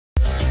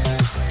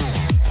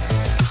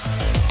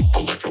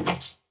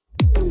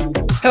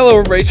Hello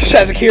everybody, it's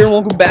Shazak here, and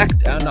welcome back.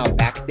 Not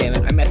back, damn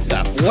it, I messed it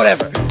up.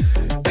 Whatever.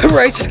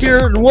 Right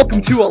here, and welcome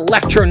to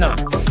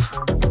Electronauts.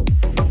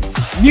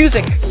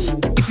 Music.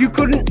 If you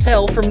couldn't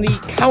tell from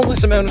the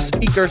countless amount of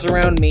speakers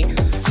around me,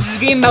 this is a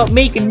game about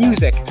making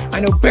music. I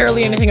know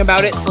barely anything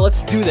about it, so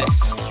let's do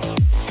this.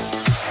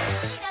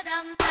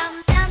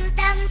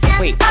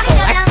 Wait,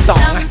 select song?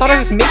 I thought I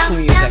was making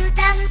music.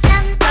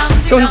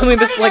 Don't tell me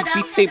this is like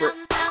Beat Saber.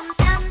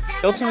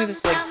 Don't tell me this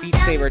is like Beat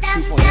Saber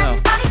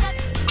 2.0.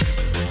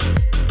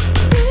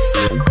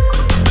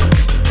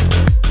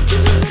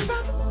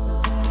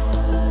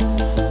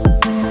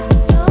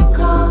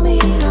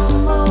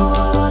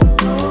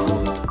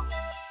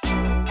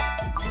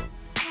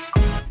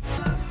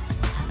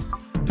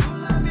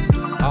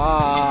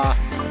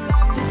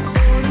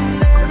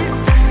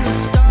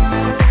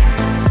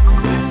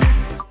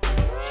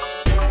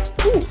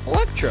 Ooh,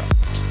 Electro.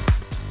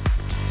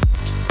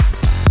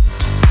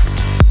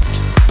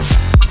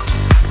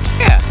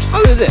 Yeah,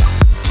 I'll do this.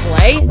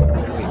 Play?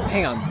 Wait,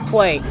 hang on,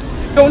 play.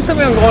 Don't tell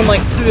me I'm going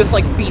like through this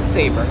like Beat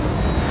Saber.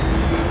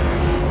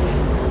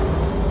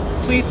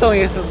 Please tell me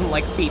this isn't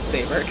like Beat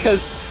Saber,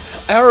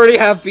 because I already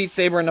have Beat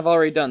Saber and I've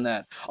already done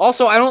that.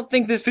 Also, I don't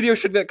think this video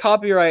should get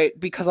copyright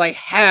because I'm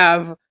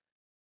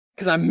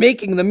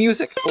making the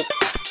music.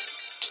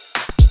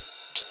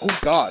 Oh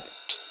god.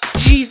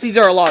 Jeez, these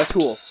are a lot of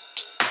tools.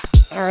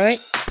 Alright.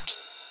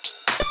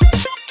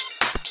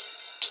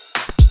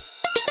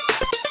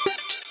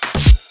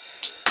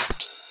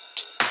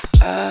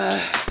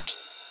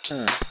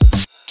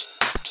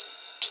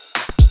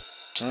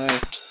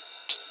 Alright.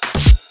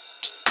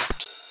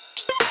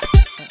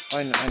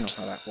 I know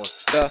how that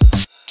works.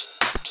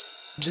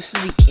 This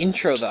is the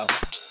intro, though.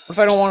 What if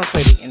I don't want to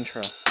play the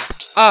intro?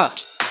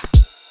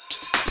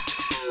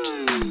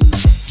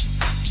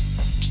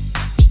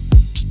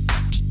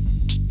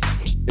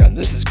 Yeah,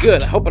 this is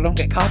good. I hope I don't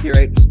get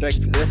copyright strike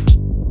for this.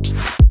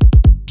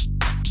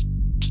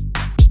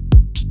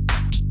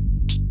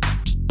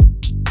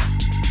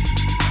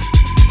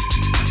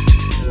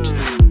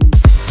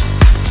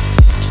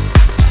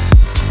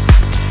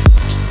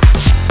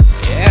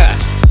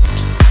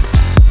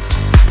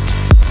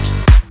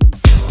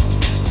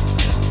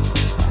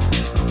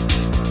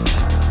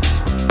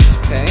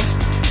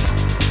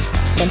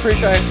 I'm pretty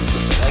sure I have to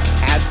like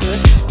add to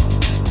this.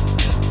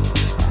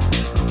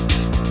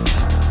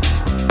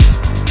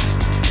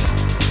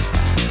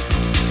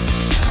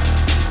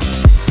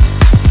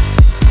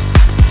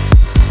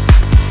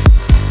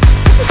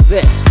 What is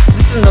this?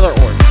 This is another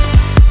org.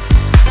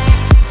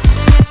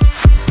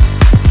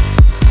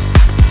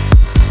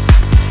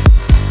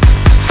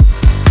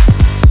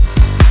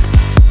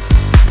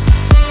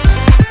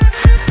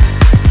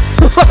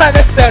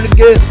 That sounded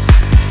good.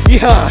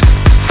 Yeah.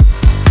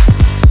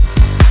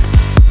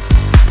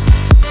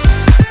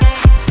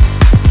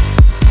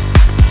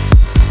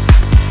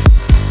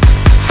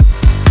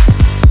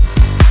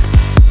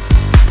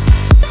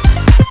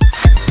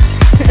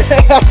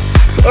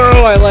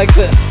 Oh, I like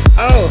this.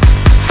 Oh.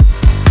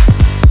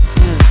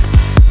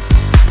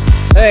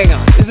 Hang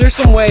on. Is there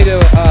some way to,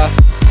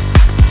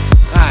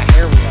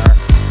 here we are.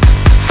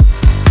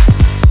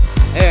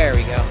 There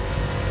we go.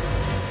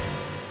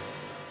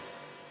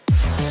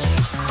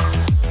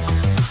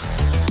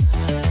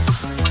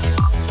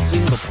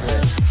 Single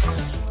play.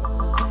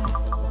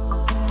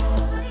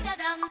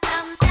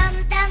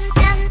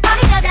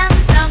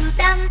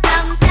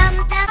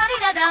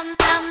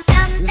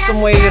 There's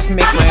some way to just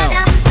make my own.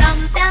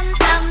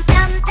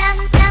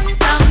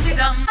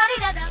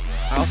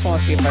 I also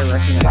want to see if I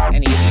recognize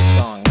any of these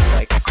songs,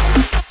 like...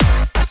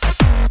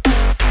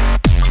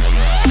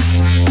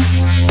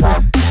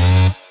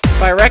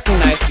 If I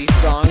recognize these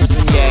songs,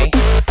 then yay.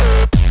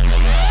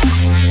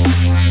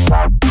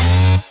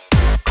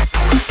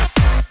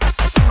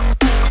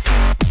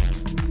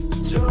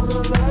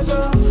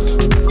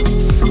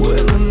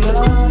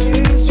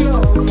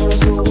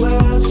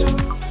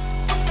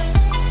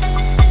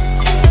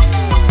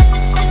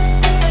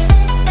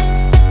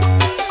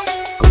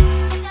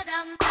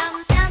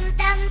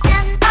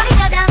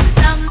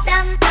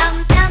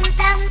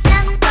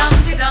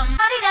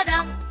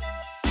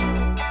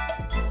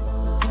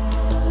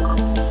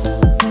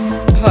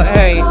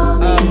 Hey,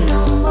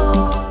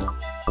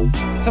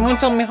 someone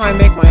tell me how I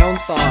make my own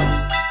song.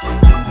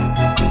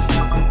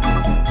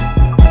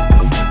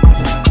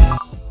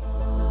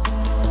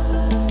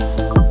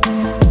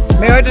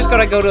 Maybe I just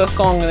gotta go to a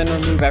song and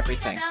then remove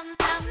everything.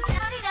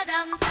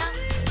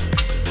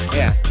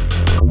 Yeah.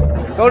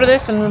 Go to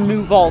this and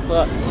remove all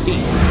the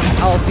beats.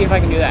 I'll see if I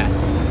can do that.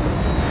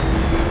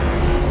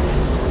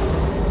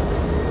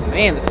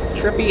 Man, this is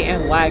trippy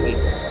and laggy.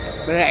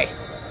 But hey.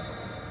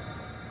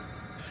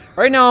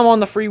 Right now I'm on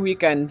the free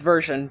weekend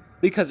version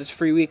because it's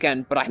free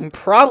weekend, but I'm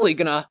probably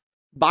gonna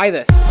buy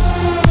this.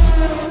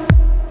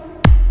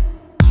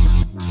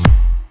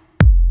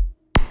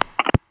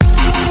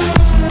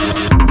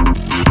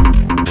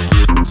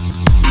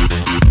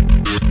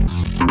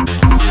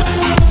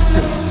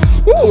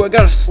 Ooh, I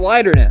got a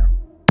slider now.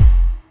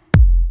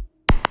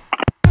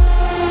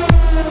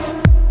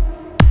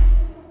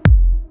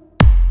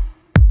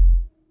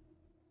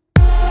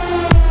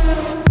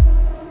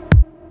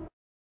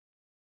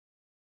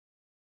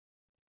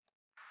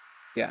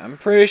 Yeah, I'm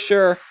pretty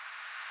sure.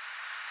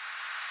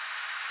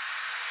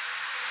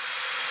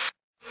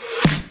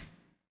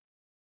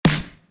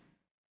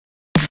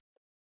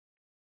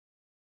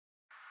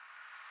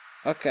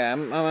 Okay,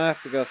 I'm gonna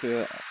have to go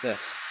through this.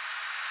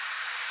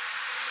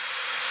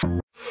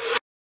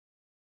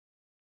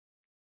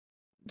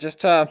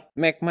 Just to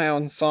make my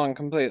own song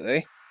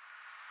completely.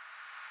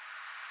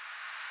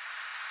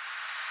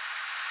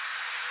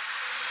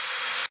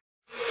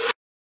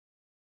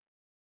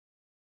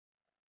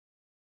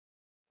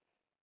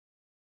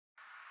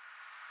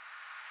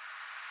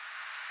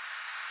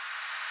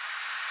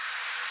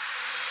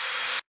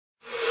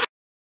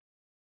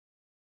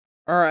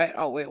 Alright,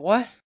 oh wait,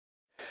 what?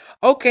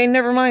 Okay,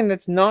 never mind,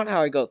 that's not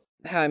how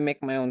I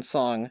make my own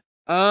song.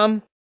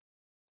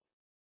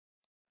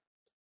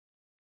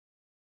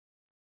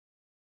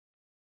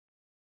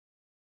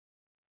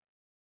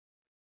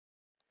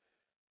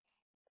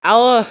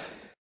 I'll,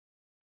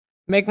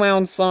 make my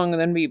own song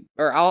and then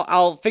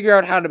I'll figure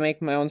out how to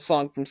make my own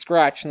song from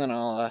scratch and then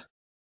I'll,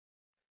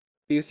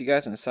 be with you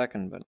guys in a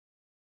second, but...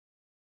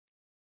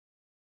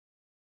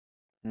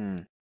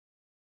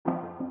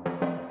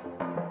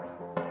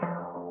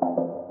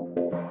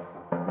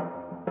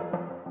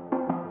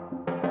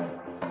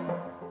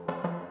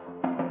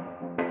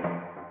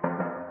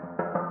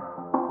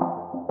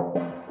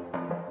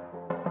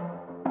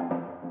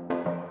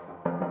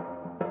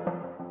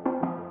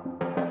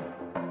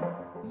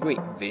 Wait,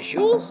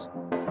 visuals?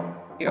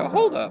 Yeah,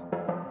 hold up.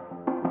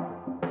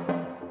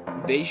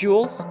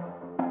 Visuals?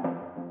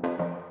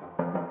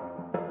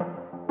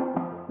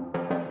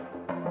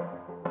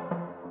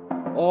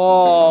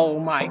 Oh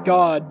my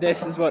god,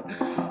 this is what...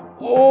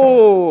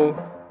 Oh!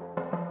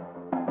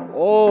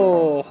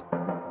 Oh!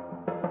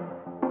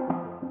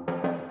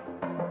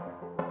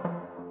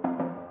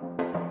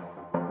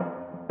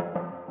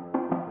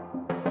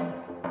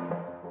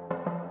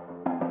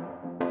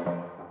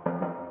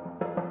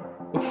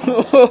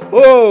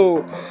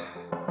 Oh!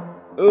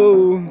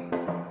 Oh!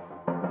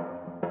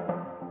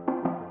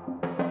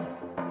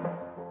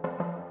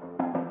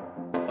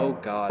 Oh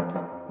god.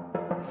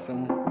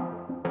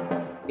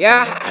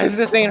 Yeah, if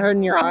this ain't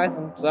hurting your eyes,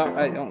 I'm sorry,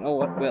 I don't know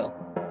what will.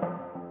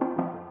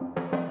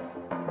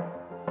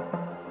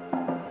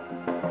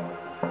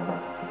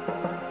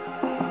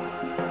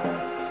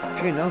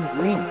 Hey, now I'm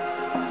green.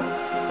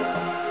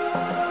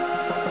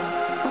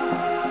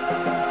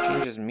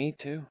 Changes me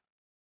too.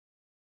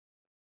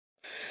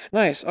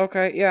 Nice,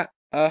 okay, yeah,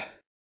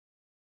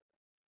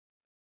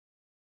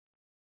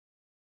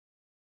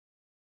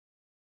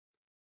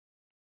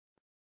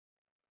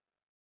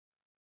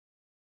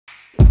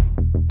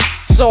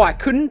 so I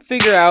couldn't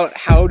figure out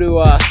how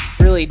to,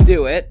 really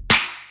do it.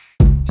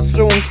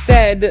 So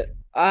instead,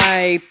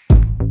 I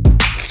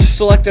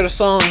selected a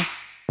song,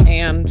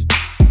 and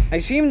I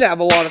seem to have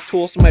a lot of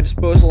tools to my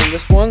disposal in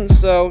this one,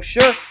 so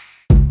sure.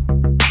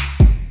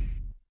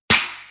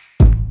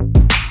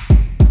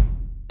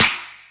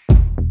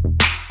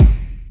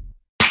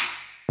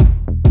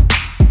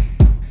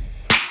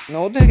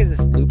 No, what the heck is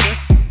this looper?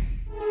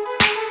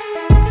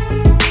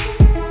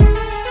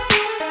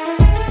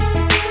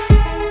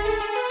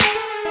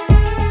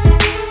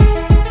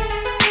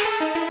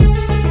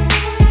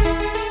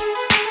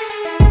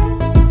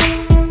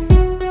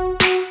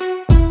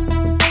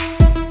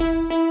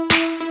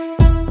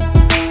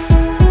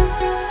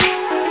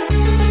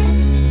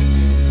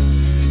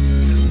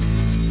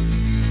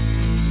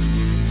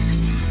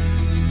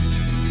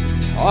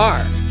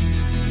 Guitar.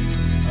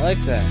 I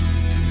like that.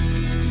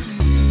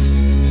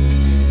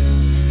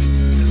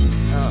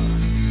 Oh.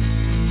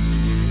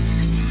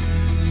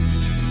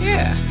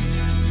 Yeah.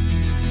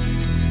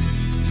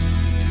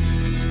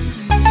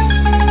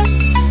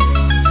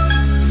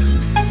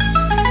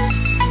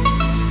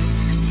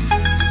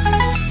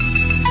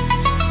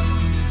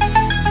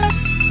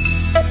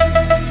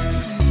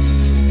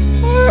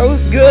 Oh, that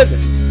was good.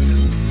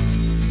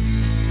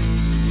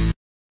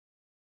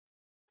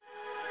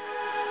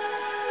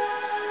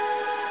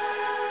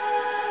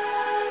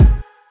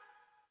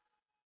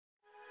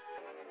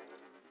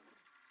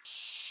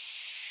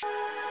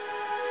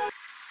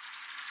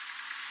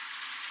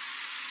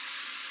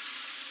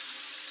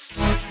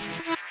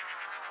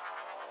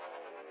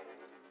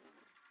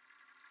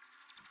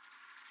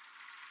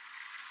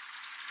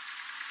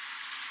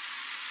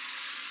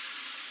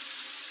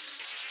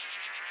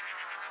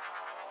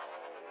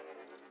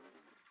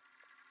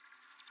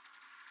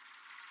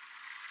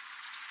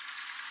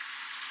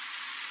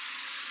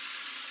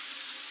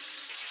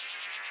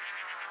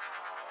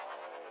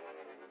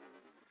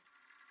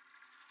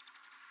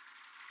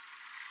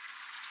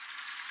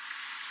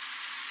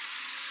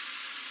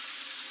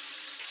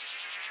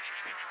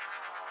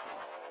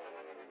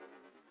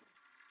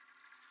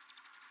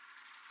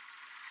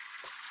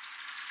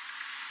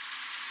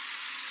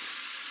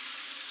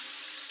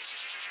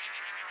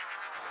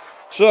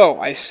 So,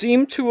 I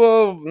seem to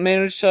have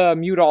managed to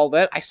mute all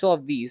that. I still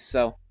have these,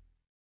 so...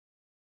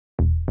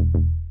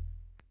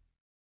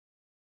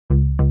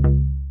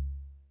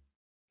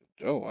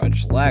 Oh, I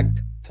just lagged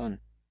a ton.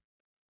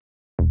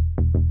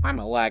 I'm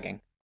a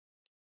lagging.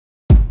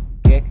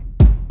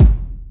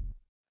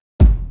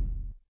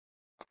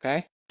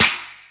 Okay?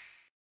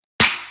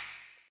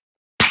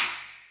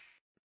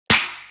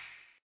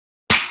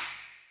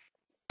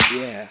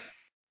 Yeah.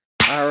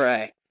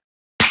 Alright.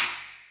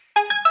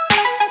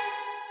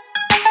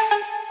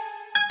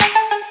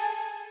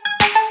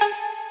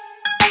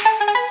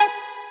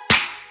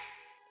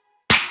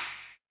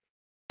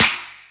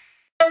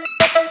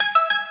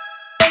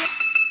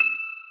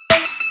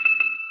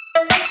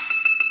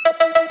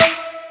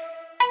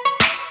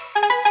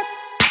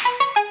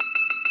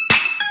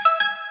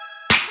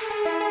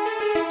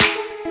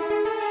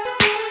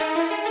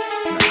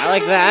 I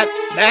like that.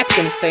 That's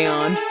gonna stay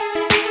on.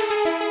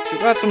 So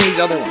what about some of these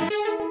other ones?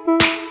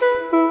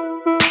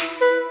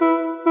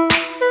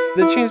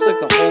 They changed like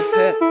the whole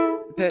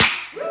pitch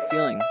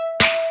feeling.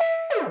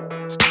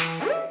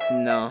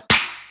 No.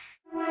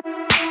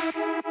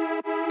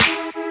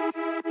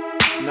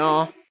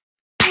 No.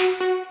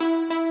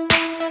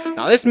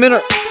 Now this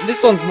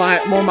one's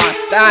more my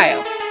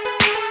style.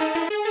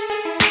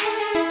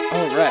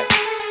 Alright.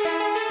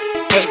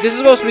 Wait, this is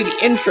supposed to be the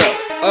intro.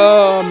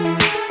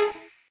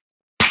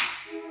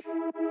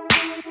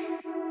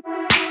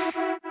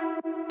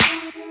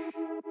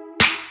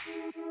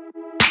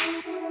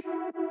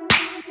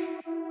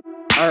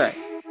 Alright.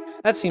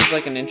 That seems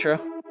like an intro.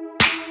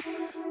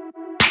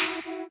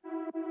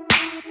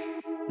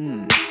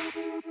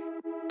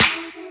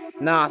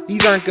 Nah,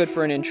 these aren't good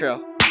for an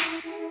intro.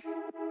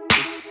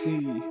 Let's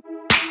see.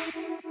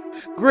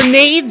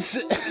 Grenades?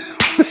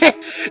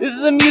 This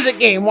is a music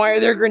game. Why are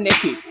there grenades?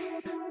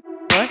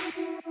 What?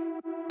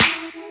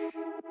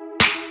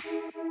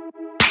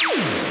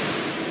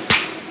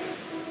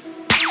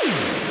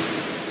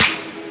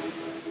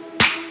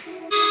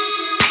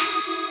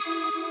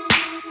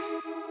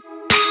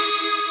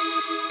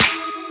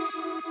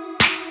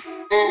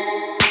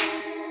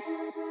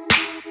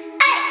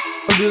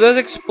 Oh, do those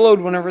explode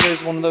whenever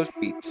there's one of those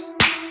beats?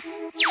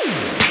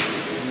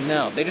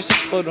 No, they just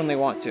explode when they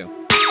want to.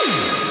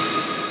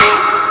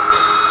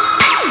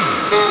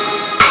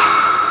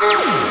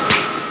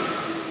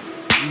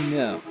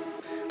 No.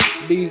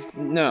 These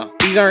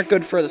aren't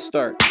good for the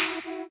start.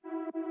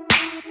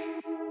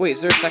 Wait,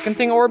 is there a second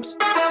thing, orbs?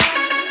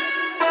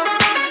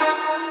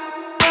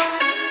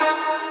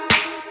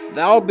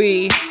 That'll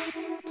be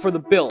for the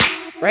build.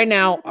 Right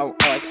now, I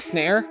like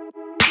snare.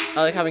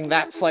 I like having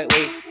that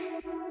slightly.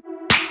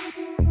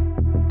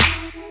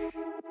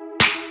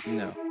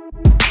 No.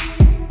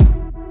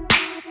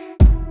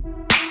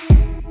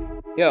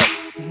 Yo,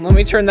 let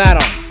me turn that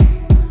on.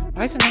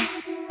 Why is it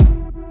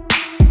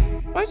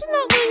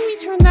not letting me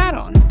turn that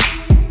on?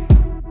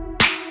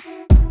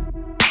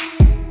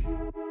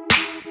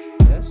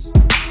 This?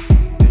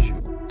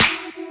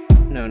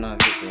 Visuals. No, not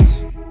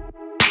visuals.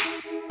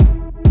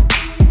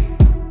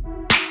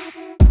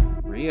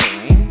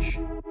 Rearrange?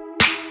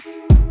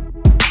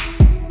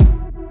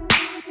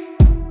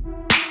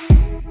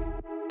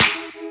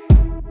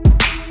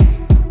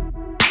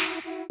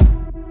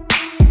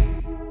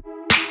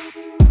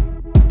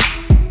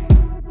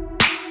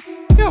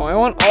 Yo, I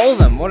want all of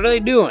them. What are they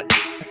doing?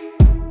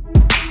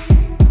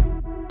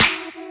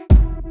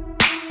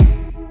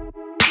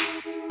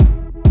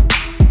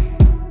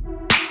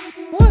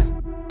 What?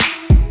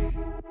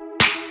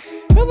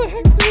 How the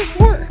heck does this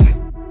work?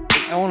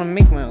 I want to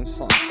make my own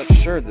song, but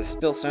sure, this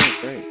still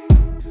sounds great.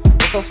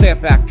 Guess I'll stay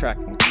at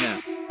backtracking now.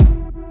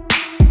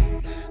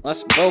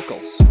 Less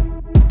vocals.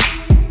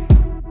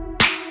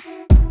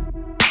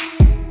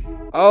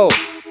 Oh,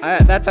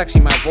 that's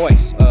actually my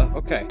voice.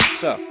 Okay,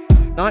 so,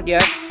 not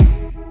yet.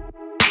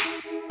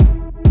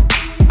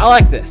 I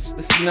like this.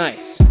 This is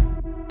nice. No,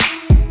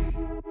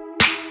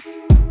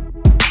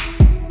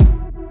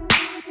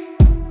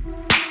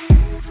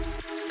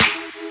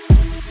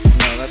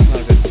 that's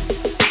not good.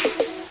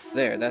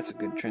 There, that's a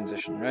good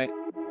transition, right?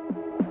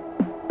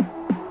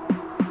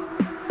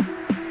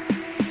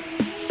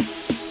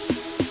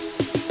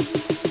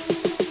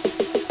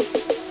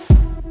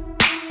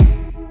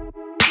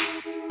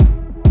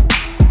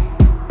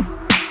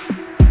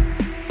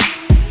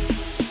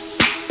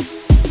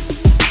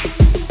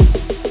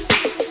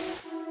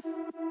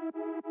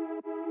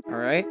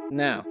 Alright,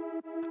 now.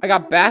 I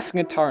got bass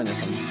and guitar in this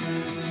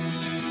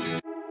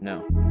one.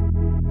 No.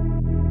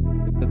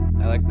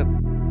 I like the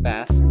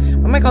bass.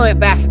 Why am I calling it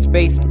bass? It's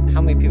bass.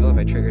 How many people have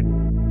I triggered?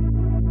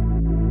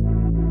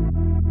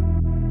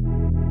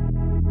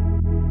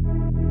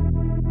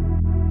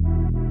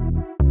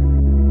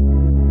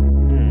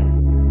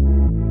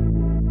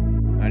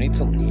 I need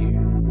something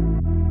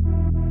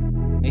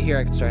here. Here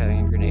I can start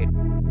having a grenade.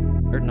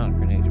 Or not a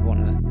grenade,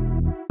 one of them.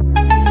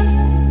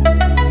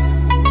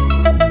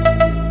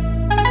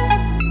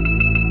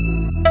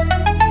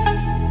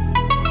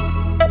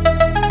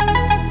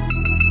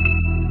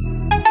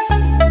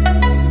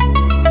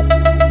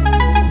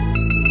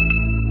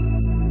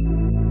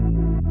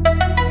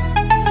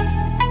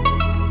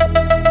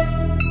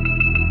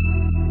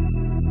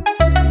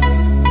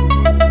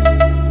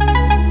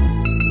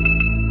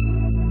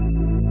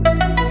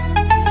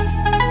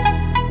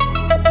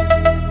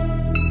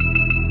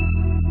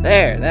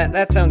 There,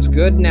 that sounds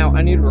good. Now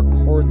I need to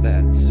record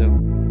that, so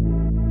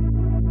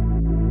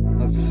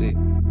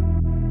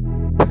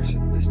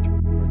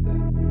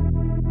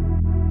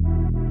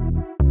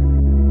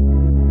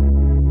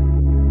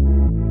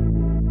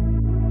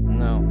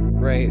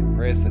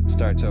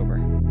it's over.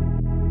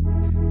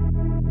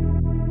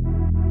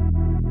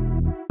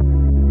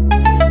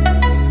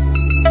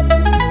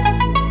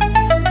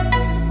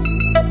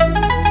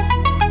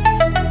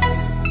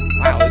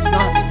 Wow,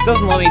 it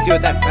doesn't let me do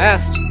it that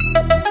fast.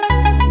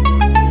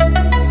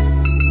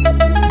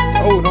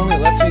 Oh, it only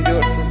lets me do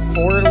it for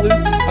 4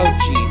 loops? Oh,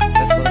 jeez,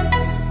 that's like...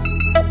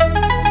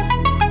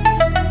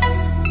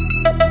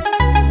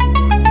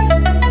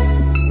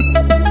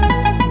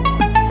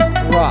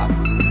 Drop.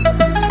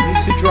 It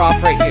needs to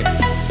drop right here.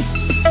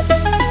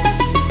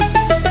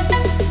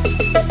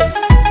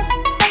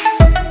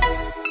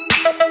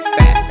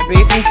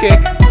 Bass and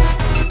kick.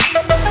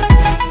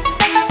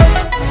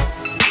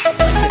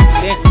 Like the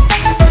synth.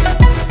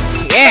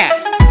 Yeah!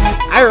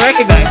 I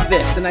recognize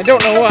this, and I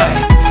don't know why.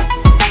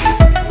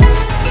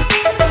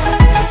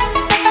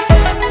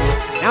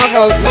 Now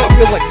it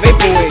feels like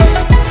vaporwave.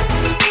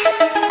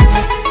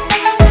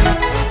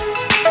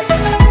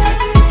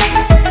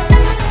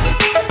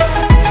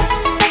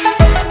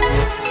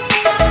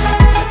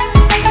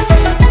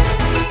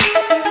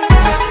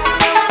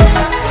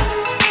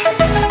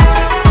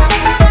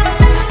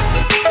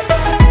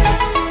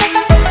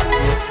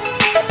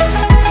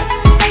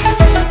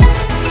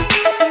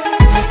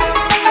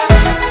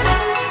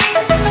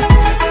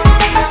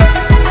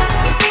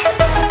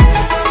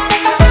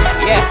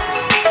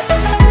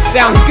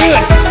 Sounds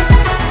good!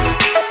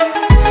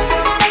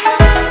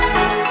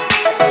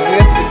 We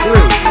get to the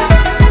groove.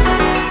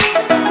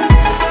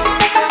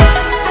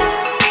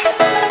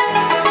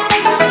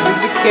 Move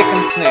the kick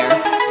and snare.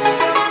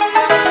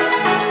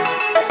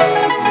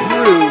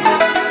 Groove.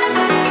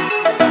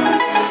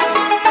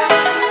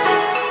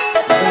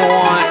 You're gonna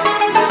want...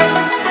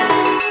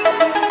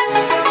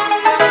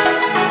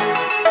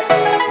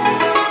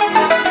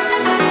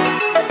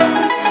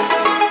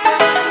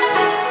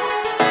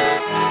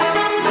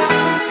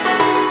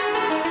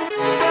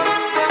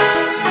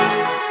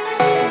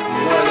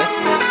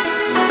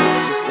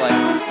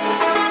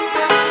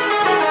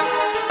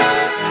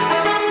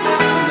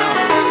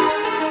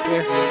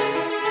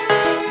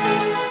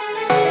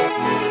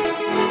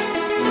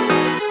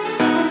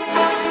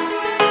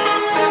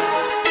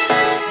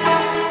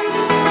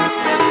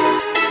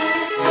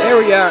 There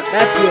we are.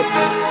 That's good.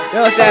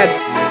 Now let's add...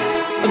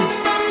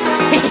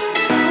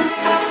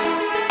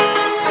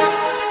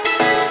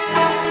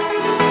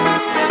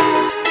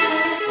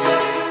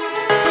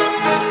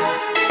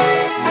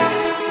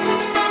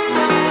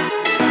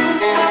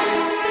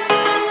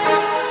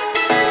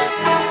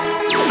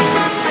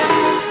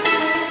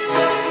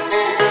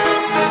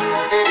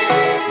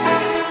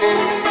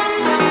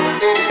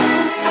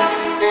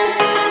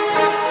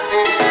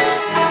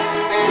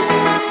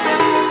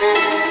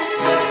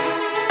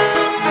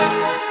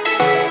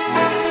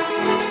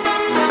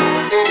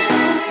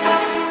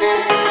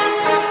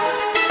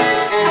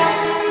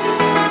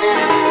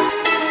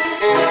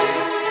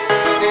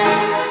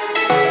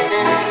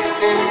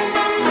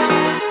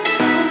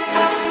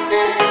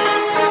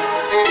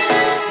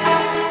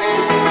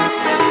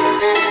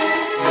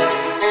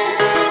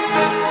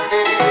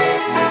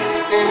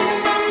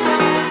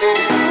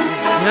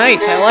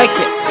 Nice, I like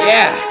it.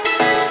 Yeah.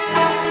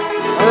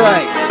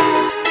 Alright.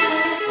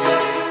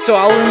 So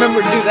I'll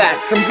remember to do that,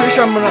 because I'm pretty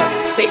sure I'm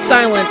gonna stay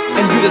silent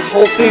and do this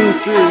whole thing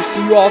through so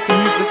you all can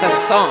use this as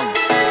a song.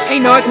 Hey,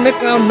 now I can make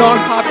my own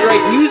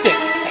non-copyright music.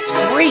 That's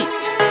great.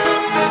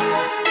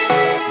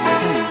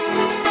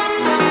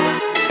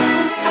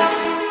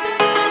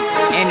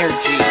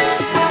 Energy.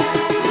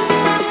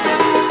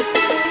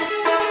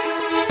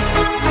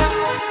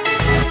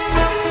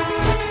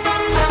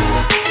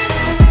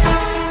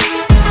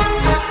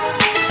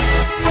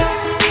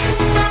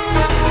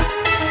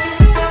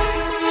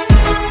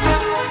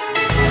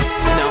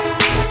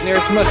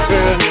 Much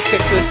better than the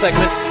kick for this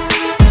segment.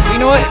 You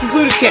know what?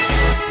 Include a kick.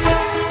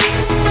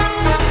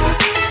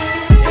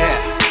 Yeah.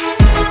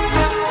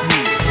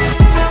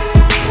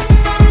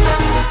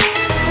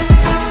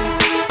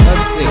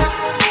 Let's see.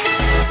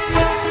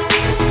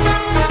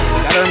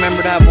 Gotta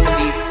remember to have one of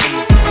these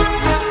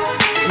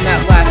in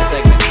that last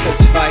segment, because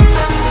if I...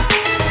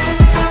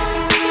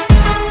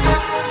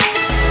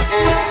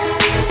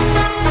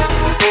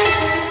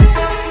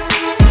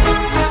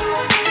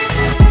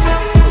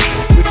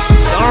 Switch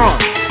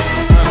songs.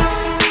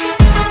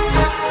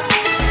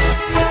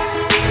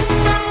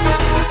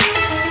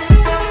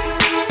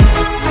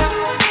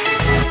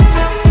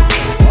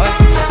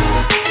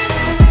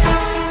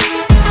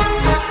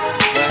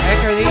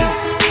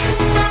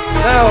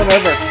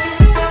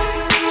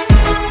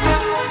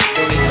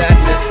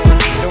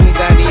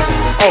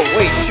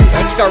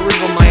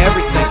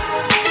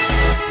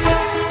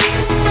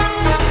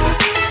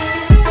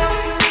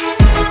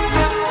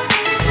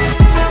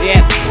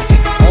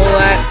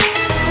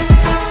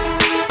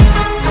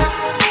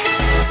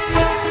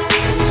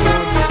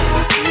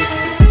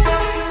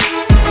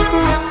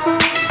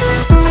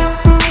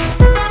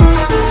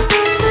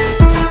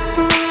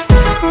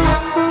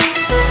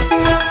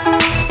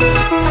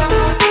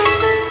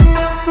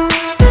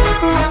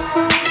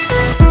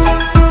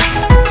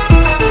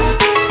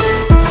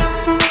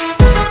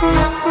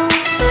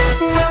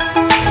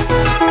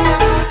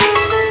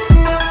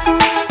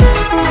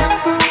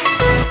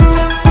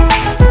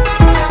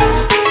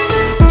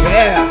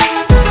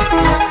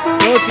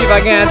 if I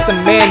can add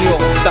some manual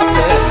stuff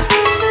to this.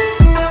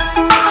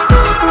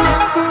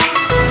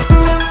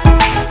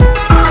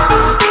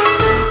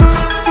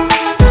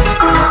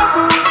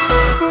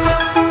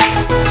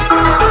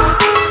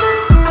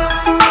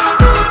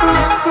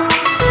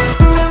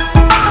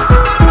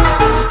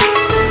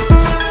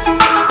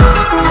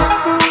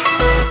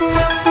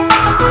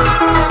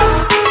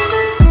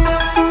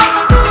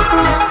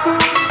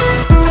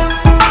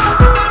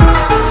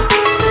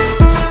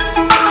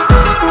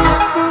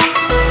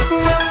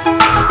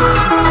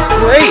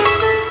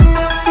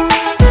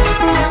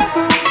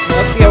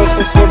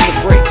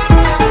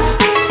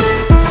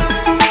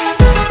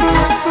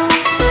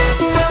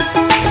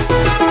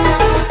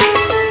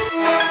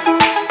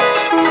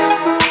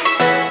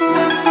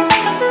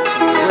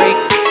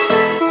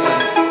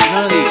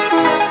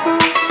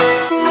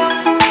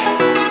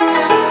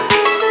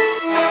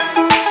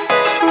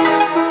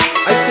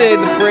 The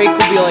brake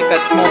will be like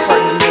that small part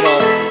in the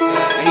middle,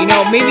 and you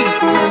know, maybe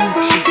groove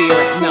should be,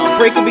 no,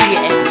 brake will be the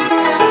end.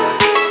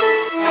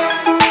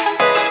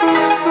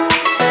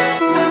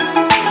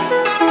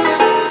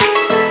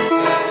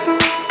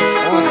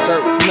 I want to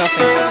start with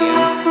nothing for the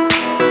end.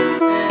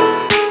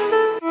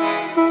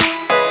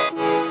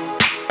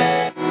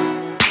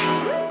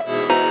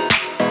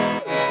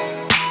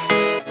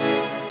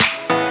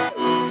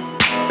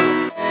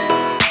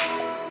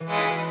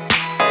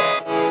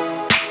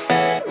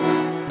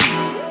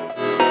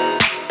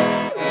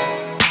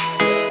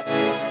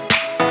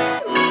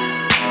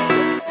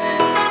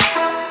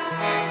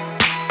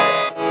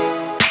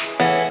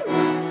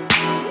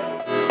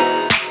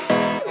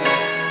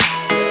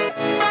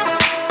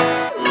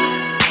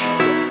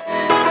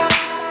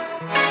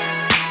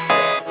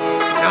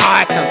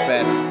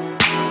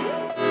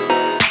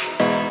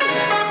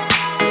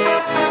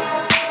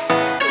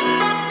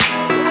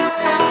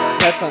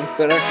 That sounds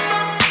better.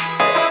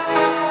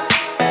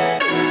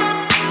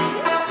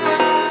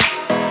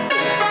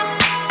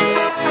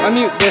 If I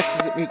mute this,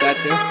 does it mute that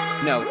too?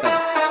 No, it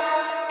doesn't.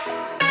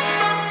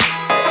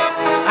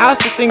 I have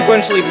to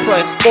sequentially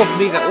press both of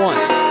these at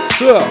once.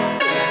 So,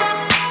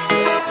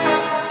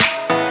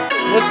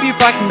 let's see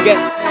if I can get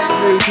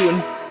through to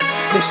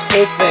this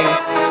whole thing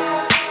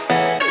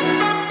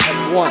at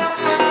once.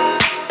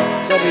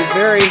 So it'll be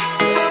very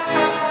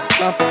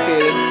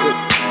complicated, but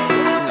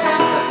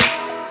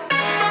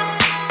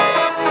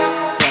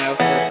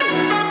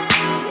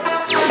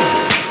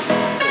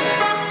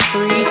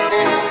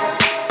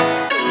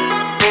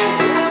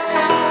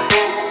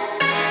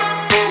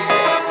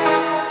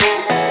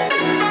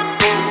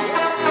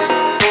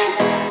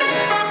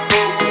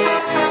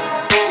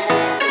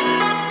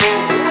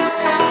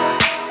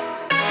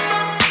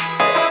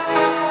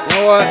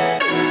what?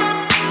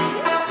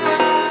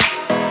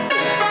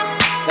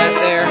 That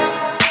there,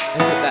 and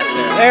put that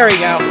there. There we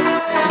go.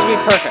 This will be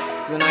perfect.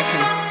 So then I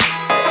can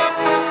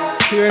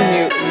hear and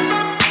mute.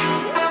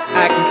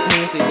 I can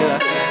continuously do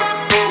that.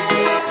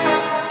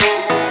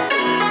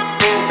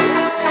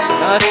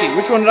 Now let's see,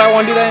 which one did I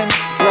want to do that in?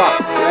 Drop,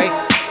 right?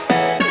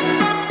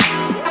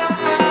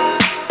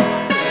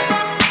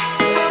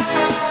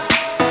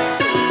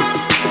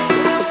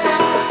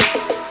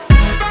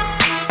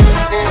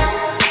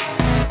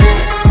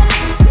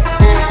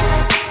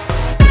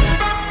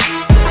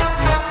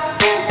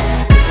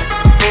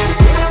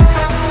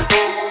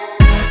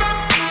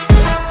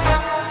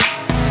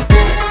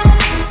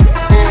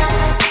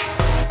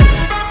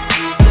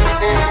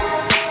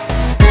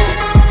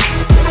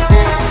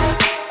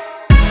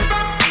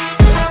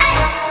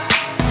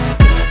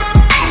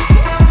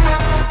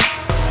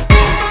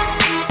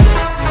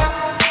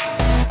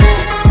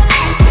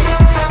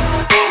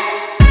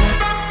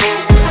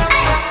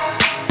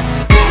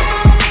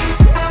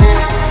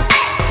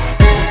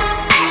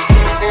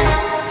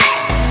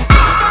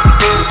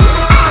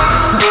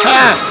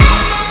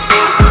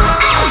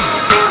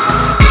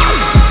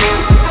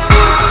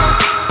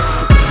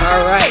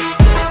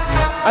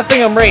 I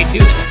think I'm ready to do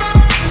this.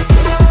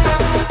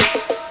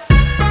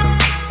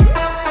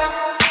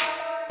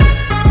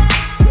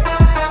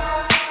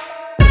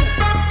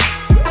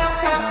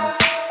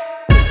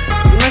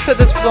 Didn't I set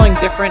this for something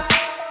different?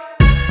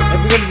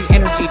 If we go to the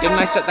energy, didn't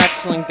I set that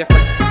for something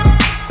different?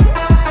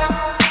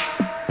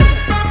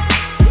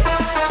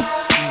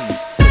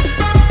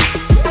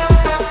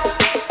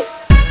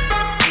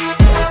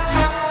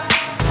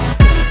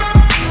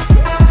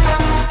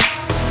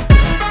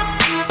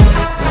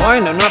 Why?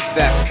 No, not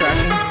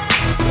backtracking.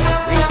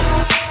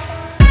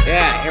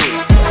 Yeah, here we go.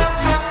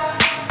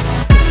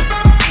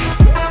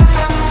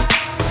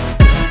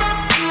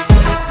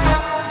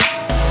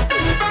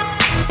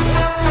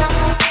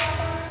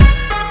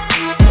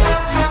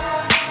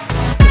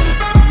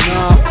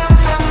 No.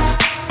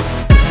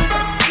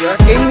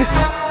 Tracking.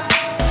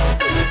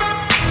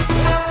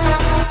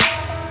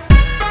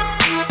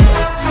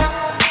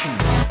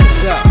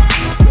 So.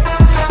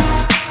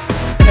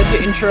 Head to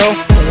intro. Oh,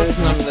 there's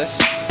none of this.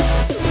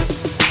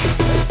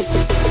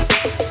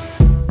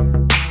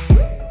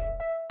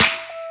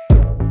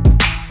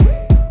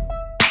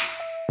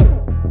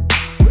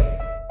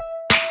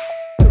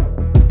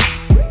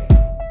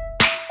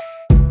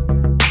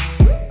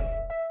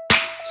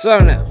 So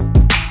now,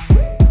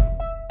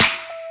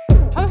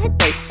 how the heck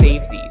do I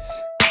save these?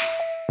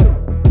 I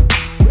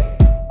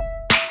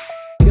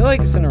feel like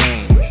it's in a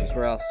range is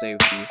where I'll save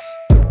these.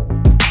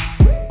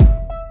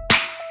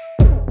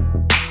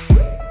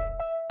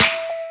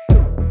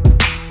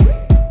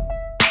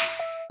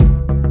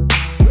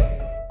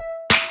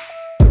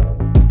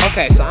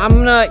 Okay, so I'm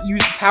gonna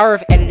use the power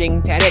of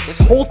editing to edit this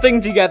whole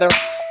thing together.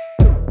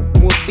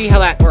 We'll see how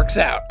that works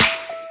out.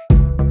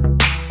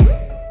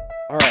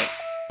 Alright.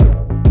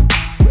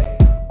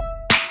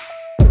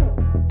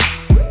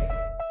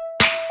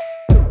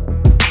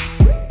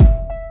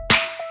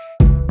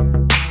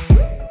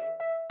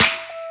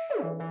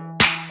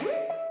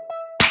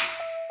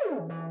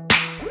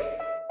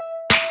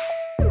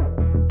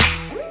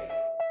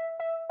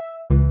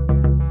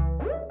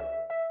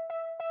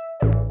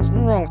 There's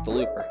nothing wrong with the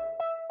looper.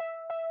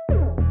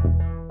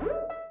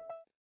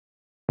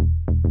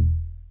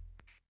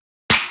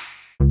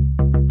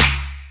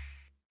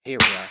 Here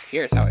we are.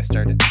 Here's how I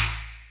started.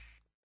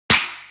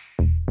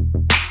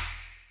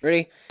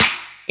 Ready?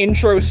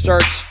 Intro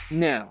starts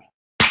now.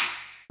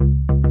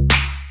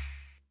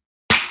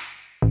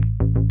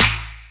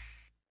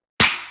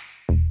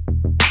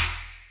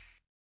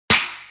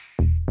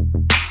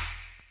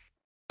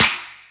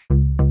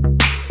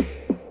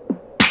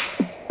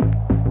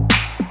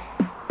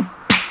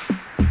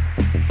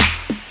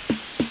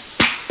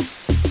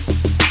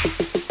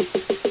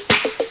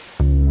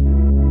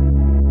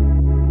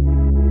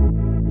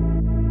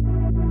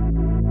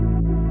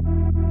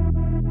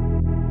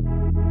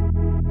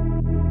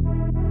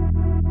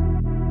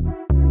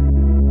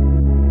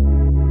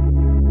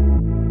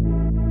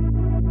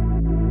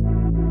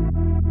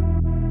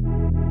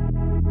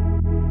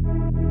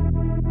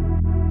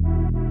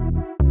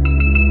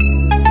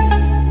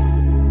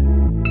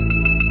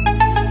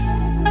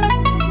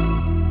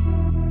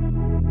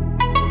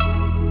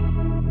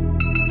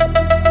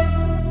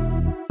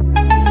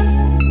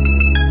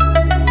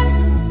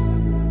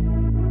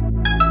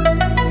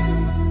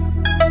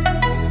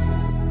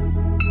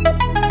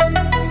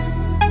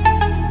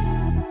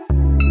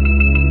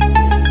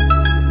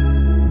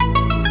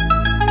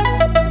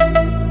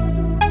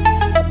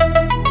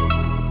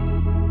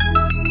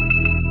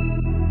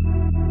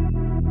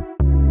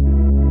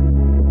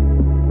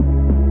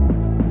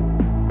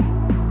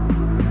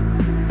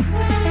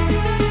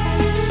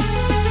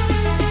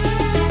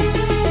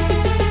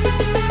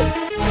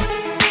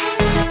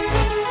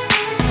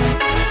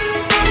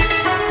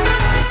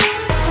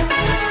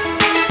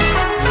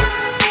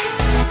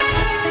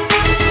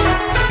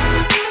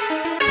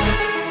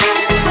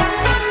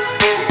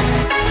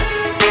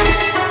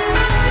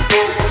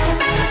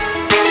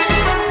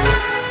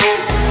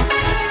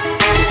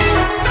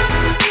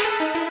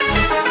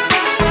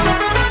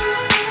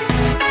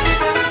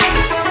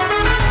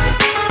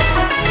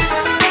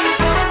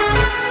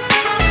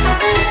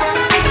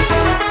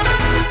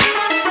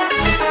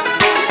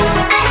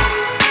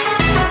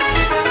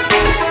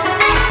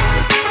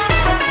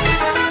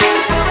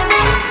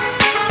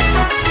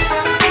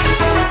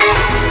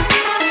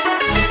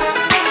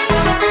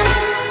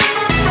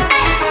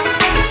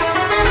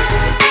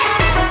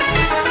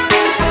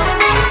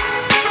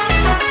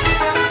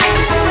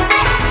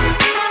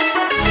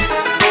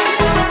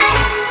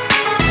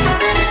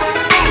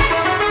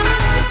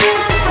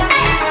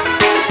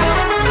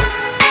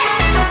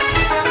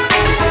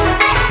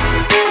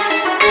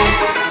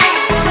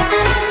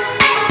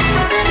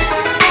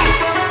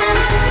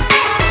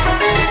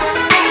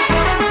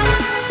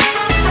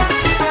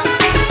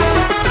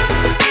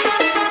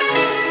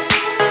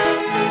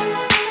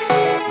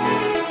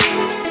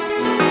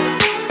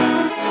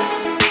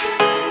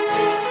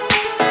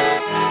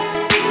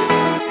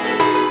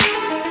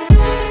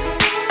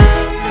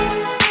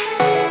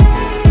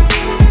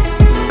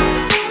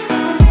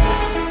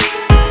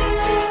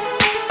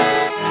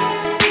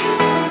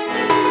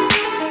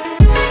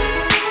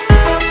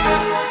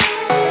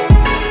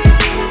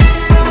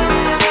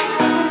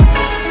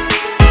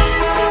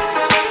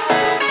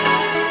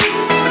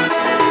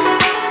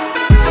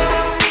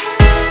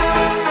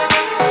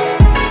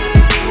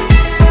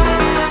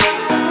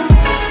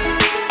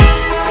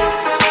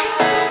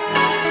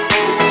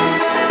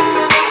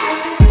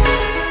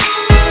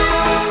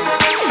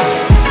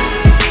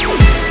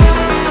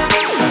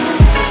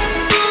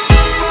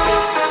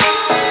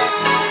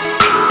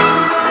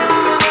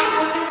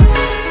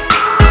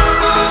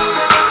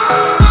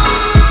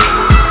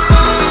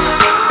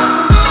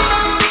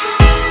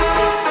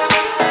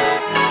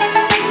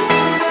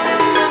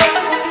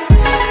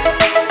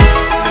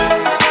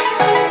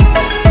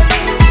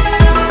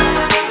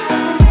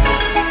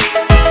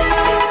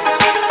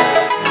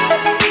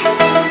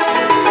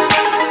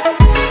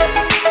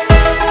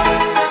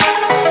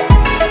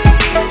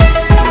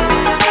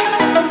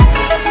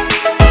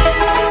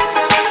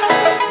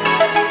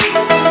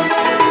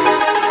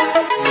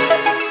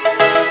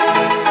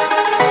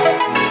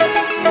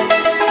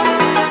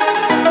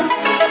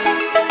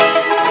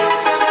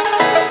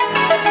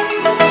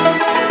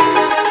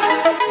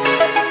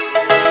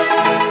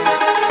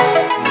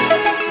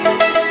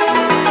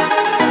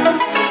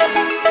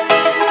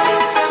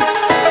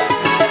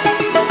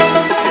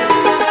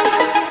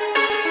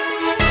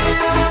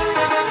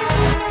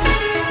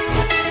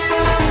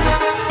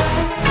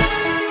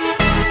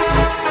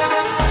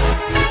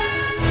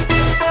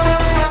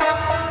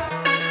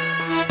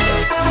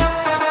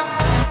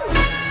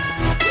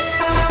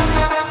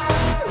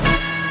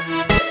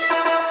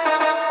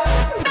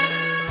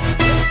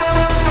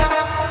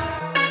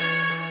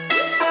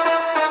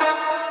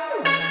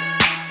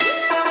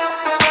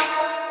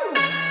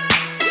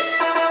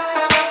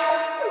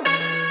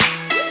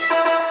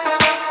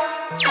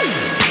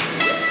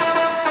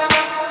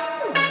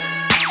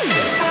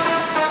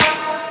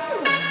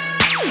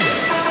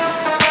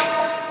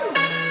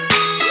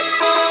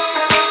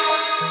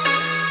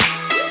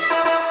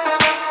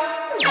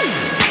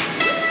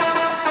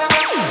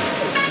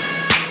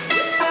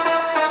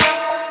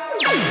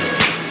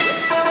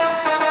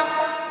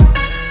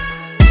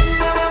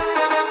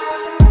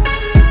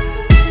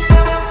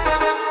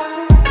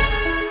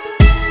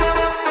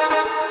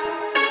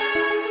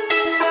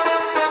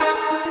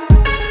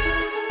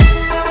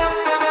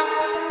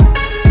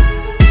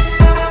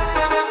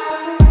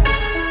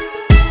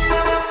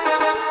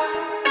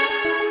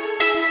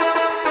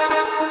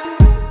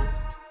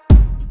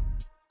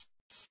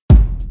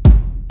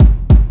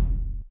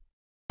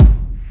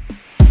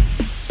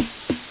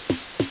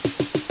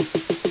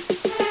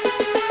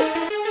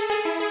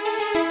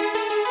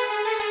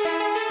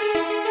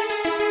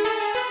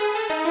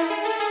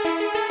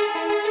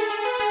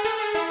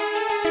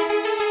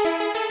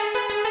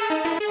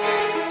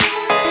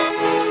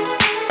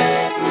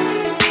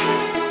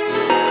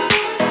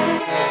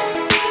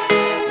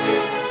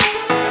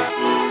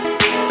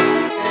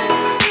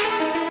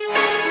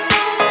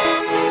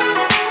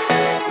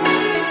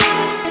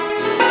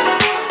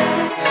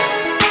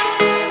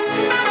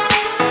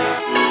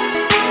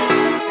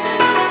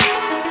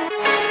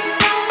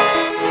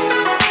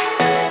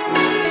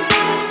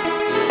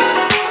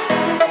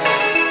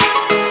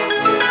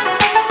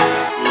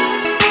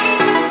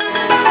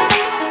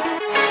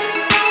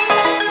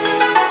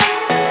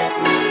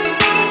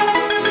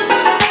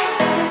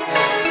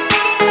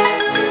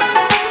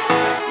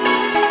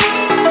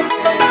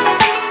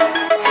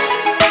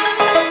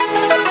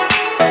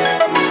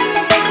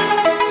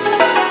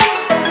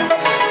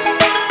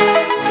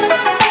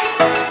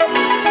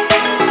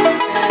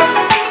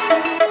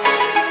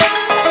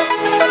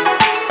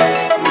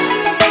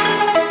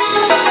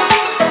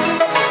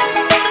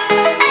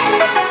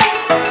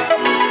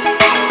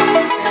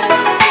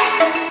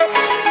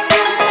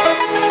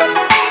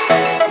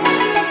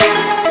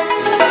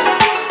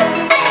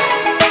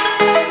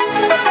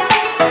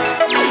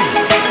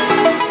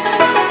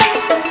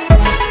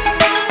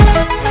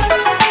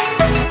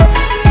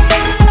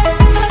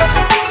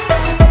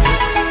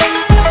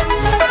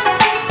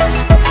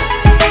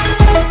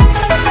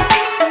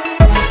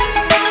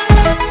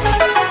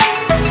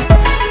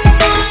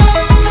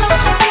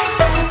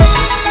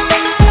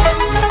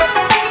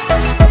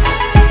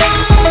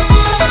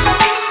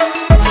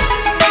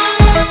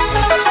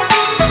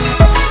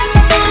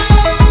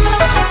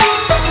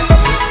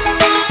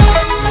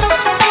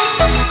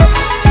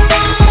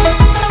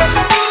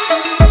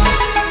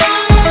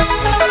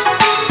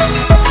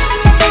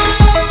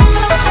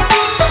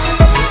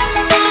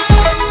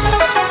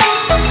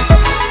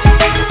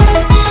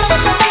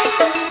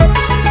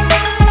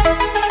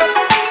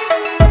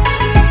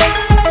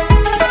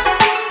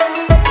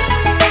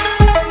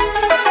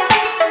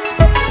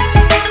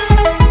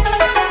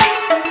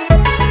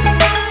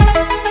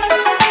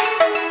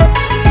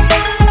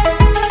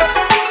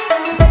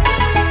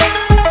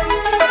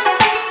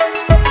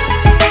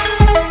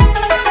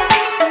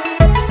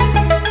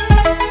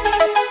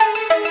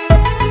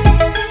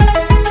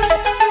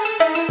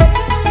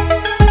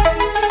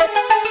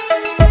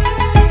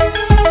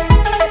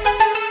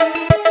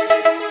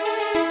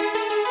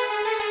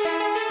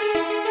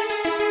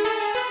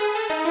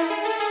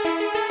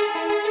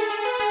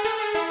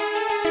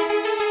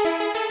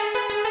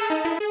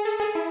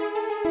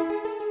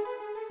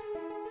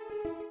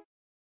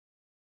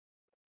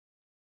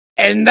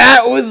 And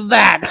that was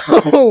that.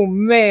 Oh,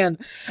 man.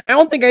 I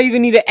don't think I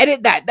even need to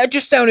edit that. That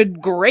just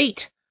sounded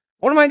great.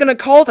 What am I gonna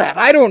call that?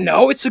 I don't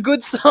know. It's a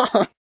good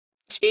song.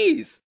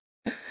 Jeez.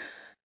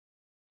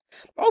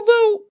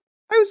 Although,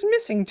 I was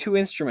missing 2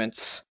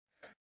 instruments.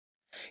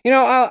 You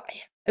know,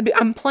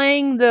 I'm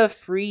playing the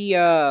free,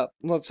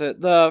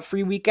 the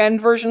free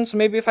weekend version, so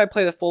maybe if I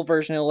play the full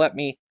version, it'll let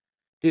me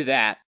do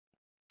that.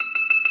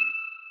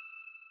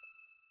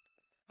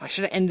 I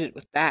should have ended it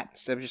with that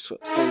instead of just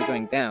slowly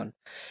going down.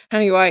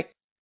 Anyway,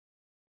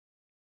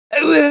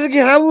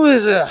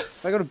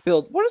 if I go to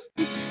build, what is...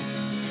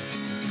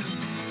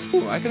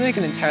 Ooh, I could make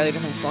an entirely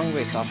different song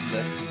based off of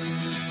this.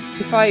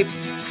 If I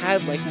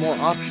had, like, more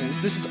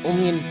options. This is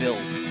only in build.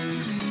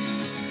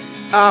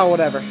 Ah,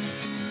 whatever.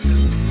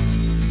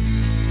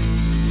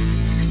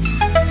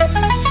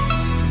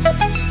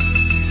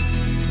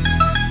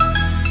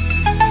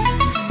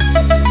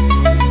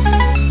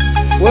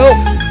 Well,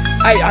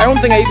 I don't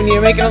think I even need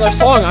to make another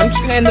song. I'm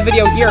just gonna end the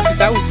video here, because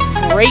that was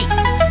great.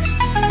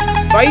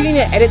 Do I even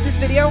need to edit this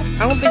video?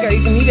 I don't think I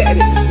even need to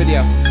edit this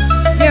video.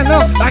 Yeah,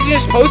 no, I can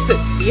just post it.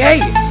 Yay!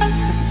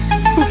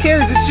 Who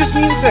cares? It's just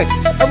music.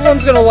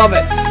 Everyone's gonna love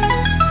it.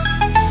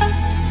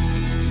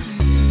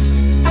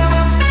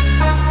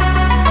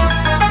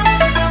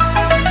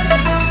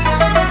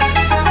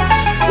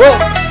 Well,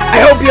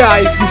 I hope you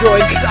guys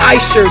enjoyed, because I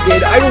sure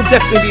did. I will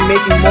definitely be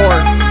making more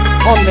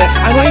on this.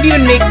 I might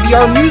even make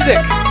VR music.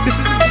 This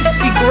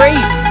would be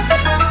great.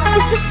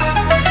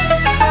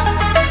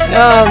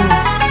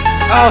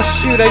 Oh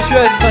shoot, I should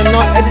have, if I'm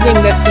not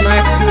editing this, then I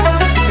have to do a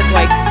specific,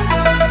 like,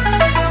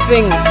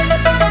 thing.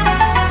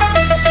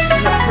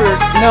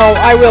 No,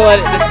 I will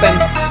edit this then.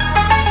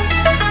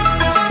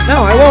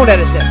 No, I won't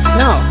edit this.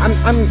 No,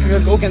 I'm gonna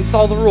go against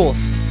all the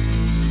rules.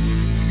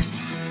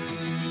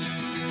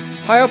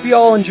 I hope you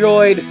all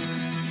enjoyed.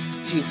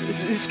 Jeez,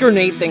 this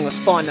grenade thing was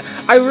fun.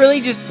 I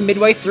really just,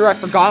 midway through, I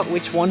forgot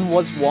which one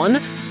was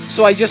one,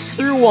 so I just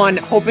threw one,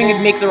 hoping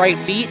it'd make the right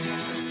beat.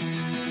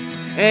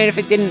 And if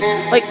it didn't,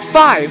 like,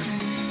 5.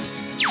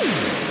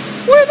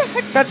 Where the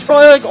heck? That's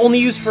probably, like, only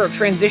used for a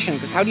transition,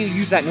 because how do you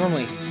use that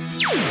normally?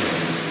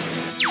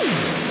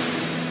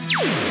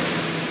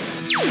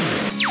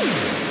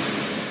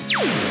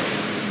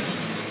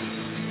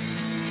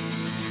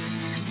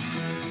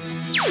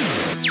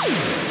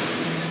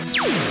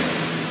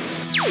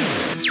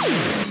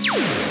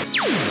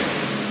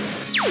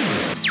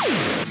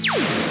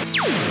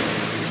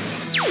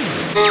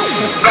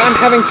 I'm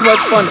having too much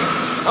fun.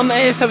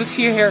 As I was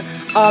here.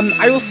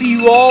 I will see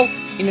you all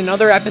in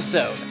another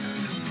episode.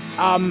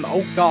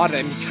 Oh god,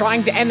 I'm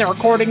trying to end the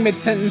recording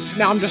mid-sentence, but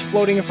now I'm just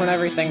floating in front of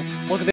everything. Look at this.